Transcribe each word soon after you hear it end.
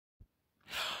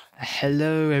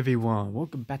Hello everyone,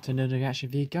 welcome back to another reaction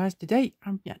video guys. Today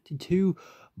I'm reacting to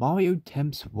Mario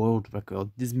Temp's World Record.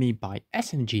 This is me by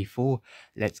SMG4.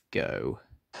 Let's go.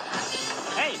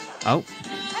 Hey. Oh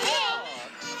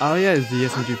yeah, it's the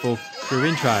SMG4 crew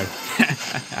intro.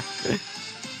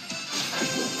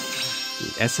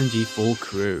 The SMG4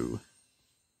 crew.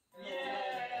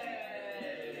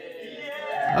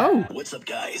 Oh. What's up,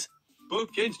 guys?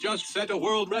 Boopkins just set a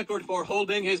world record for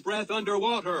holding his breath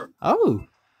underwater.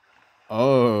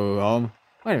 Oh,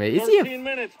 wait a minute, is he 13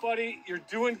 minutes, buddy. You're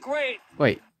doing great.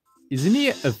 Wait, isn't he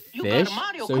a fish?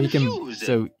 So he can,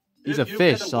 so he's a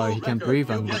fish, so he can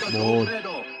breathe underwater.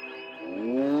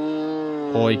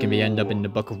 Or he can end up in the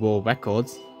Book of World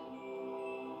Records.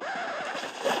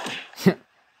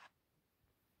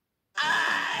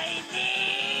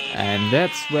 And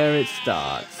that's where it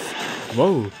starts.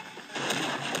 Whoa.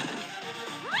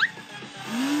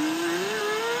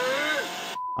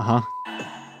 Uh-huh.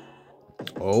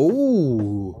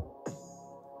 Oh.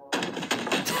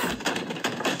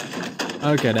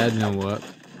 Okay, that didn't work.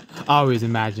 I was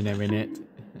imagining it.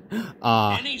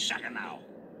 Any second now.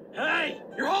 Hey,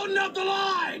 you're holding up the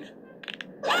line!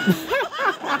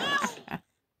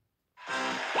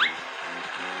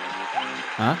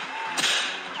 Huh?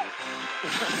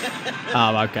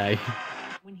 Oh, okay.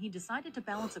 When he decided to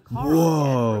balance a car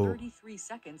Whoa. for 33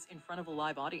 seconds in front of a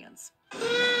live audience.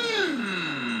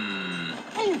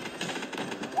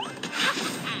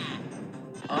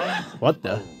 What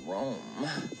the?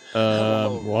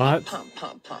 What?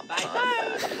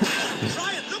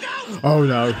 Oh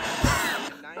no.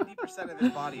 90% of his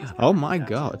body is Oh my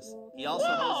god. He also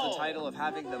holds the title of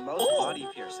having the most body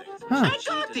piercings. Huh. I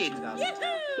got it!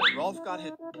 Rolf got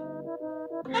hit.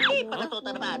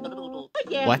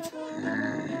 What?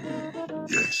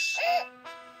 Yes.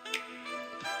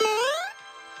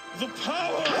 The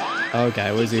power!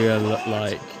 Okay, what's he gonna look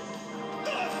like?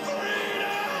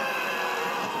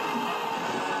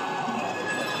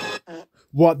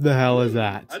 What the hell is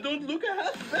that? I don't look at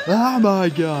it. Oh my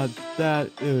god, that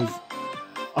is...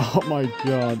 Oh my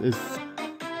god, it's...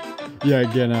 Yeah,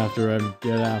 get after him,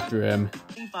 get after him.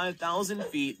 25,000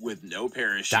 feet with no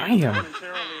parachute. Damn!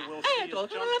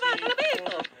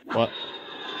 What?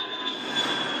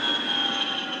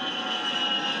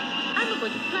 I'm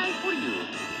going to fly for you.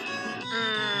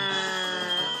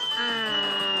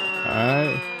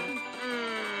 Alright.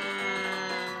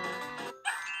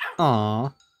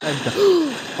 Aww.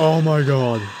 Oh my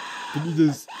god. Did you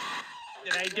just...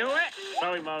 Did I do it?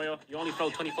 Sorry, Mario. You only fell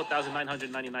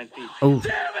 24,999 feet. Oh.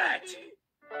 Damn it!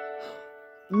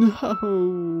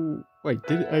 No. Wait,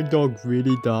 did Eggdog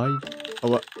really die? Oh,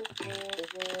 what?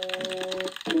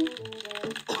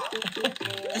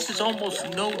 This is almost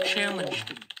no challenge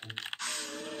to me.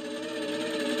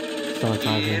 Start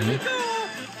typing me.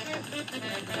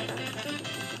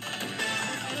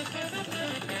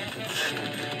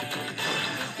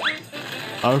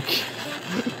 Okay.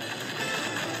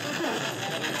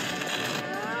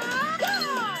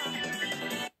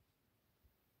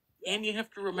 And you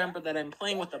have to remember that I'm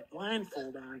playing with a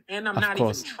blindfold on, and I'm Of not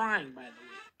course. even trying, by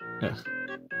the way.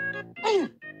 Yeah.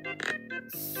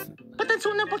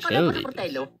 Chili.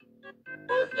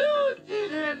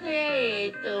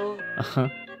 Uh-huh.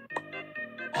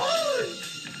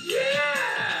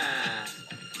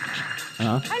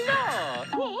 Hello!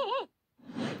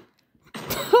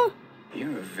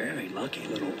 You're a very lucky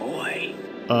little boy.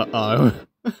 Uh-oh.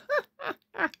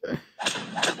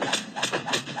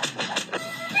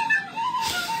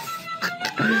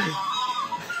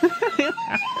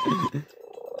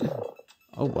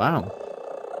 Oh, wow.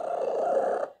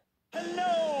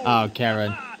 Oh,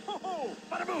 Karen.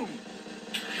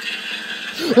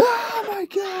 Oh, my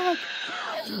God.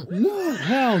 No,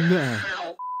 hell no.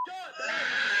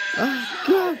 Oh,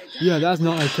 God. Yeah, that's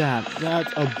not a cat.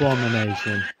 That's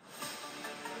abomination.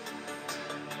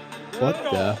 What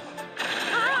the?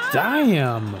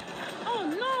 Damn. Oh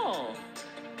no!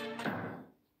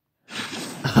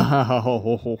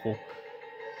 Oh.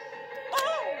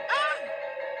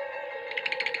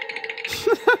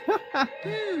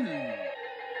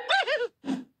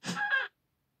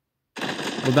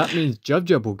 Well, that means Jub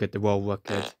Jub will get the world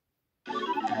record.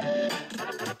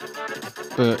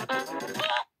 But...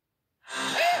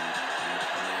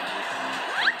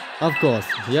 Of course.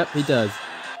 Yep, he does.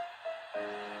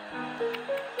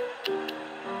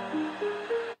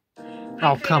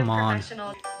 Oh, come on.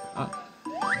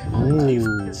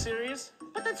 You serious?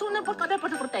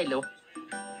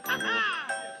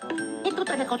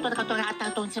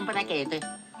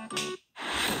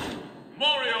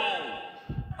 Mario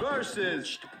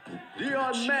versus the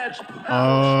unmatched.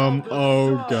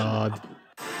 Oh god.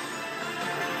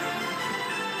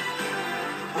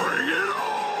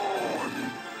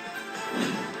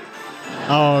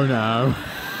 Oh no.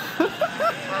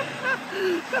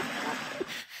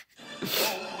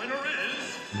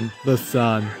 The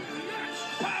sun.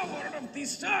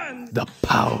 The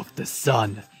power of the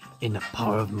sun in the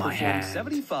power of my Perform hand.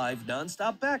 75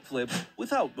 non-stop backflips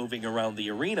without moving around the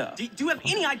arena. Do you have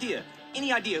any idea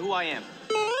who I am?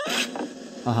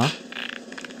 Uh-huh.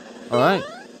 Alright.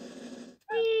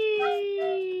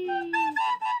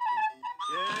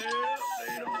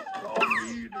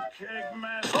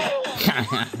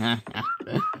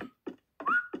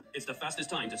 It's the fastest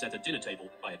time to set a dinner table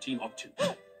by a team of 2.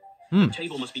 Hmm. The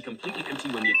table must be completely empty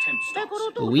when the attempt starts.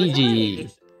 Luigi.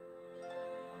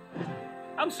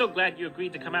 I'm so glad you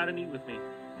agreed to come out and eat with me.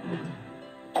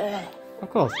 Of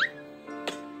course.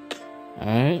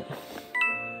 Alright.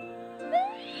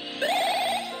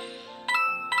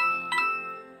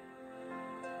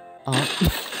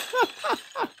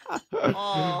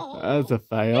 Oh. That's a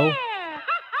fail.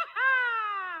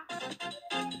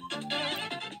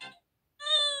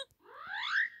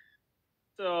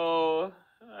 So,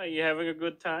 are you having a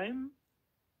good time?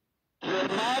 Your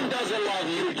mom doesn't love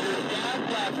you, your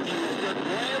dad left you, your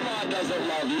grandma doesn't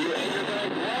love you, and you're gonna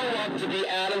grow up to be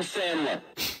Adam Sandler.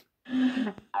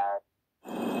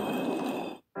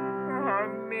 Oh,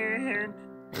 man.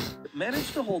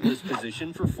 Manage to hold this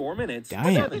position for 4 minutes,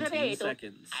 Damn. 17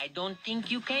 seconds. I don't think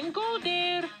you can go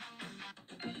there.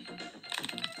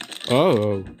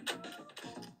 Oh.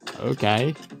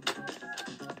 Okay.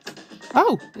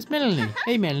 Oh, it's Melanie.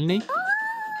 Hey, Melanie.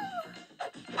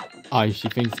 Oh, she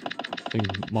thinks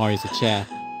Mario's a chair.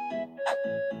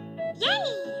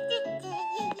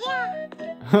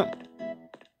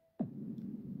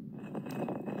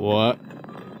 What?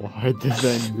 Why did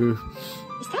that move?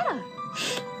 Is that a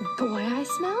boy I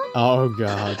smell? Oh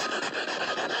god.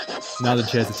 Now the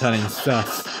chairs are turning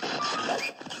sus.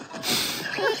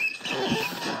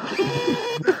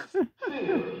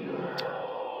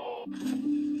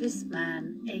 This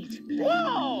man ate plain.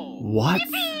 What?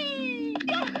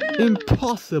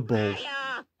 Impossible.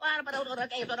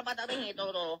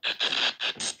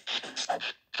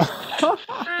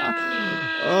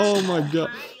 Oh my god.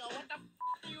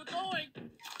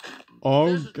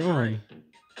 Oh god.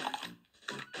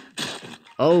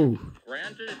 Oh.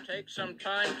 Granted, it takes some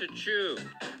time to chew,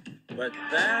 but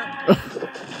that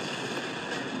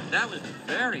was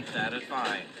very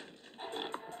satisfying.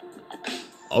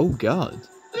 Oh god.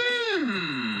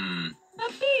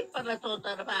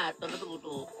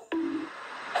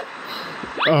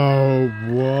 Oh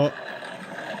what?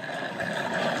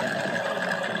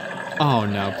 Oh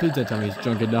no, please don't tell me he's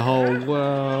drunk in the whole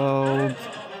world.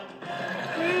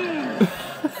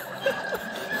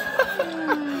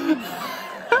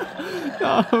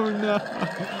 Oh no.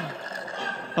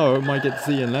 Oh, it might get to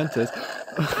see Atlantis.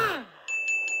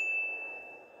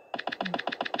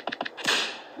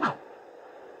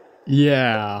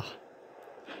 Yeah.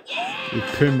 You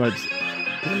pretty much.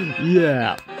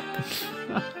 Yeah.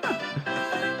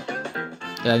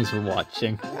 Thanks for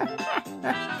watching.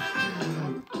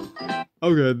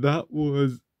 Okay, that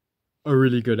was a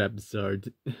really good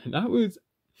episode. That was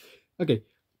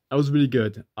really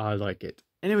good. I like it.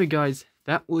 Anyway, guys,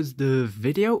 that was the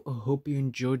video. I hope you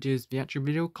enjoyed this reaction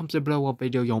video. Comment below what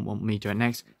video you want me to do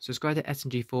next. Subscribe to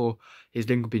SNG4. His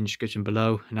link will be in the description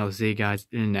below. And I'll see you guys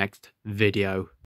in the next video.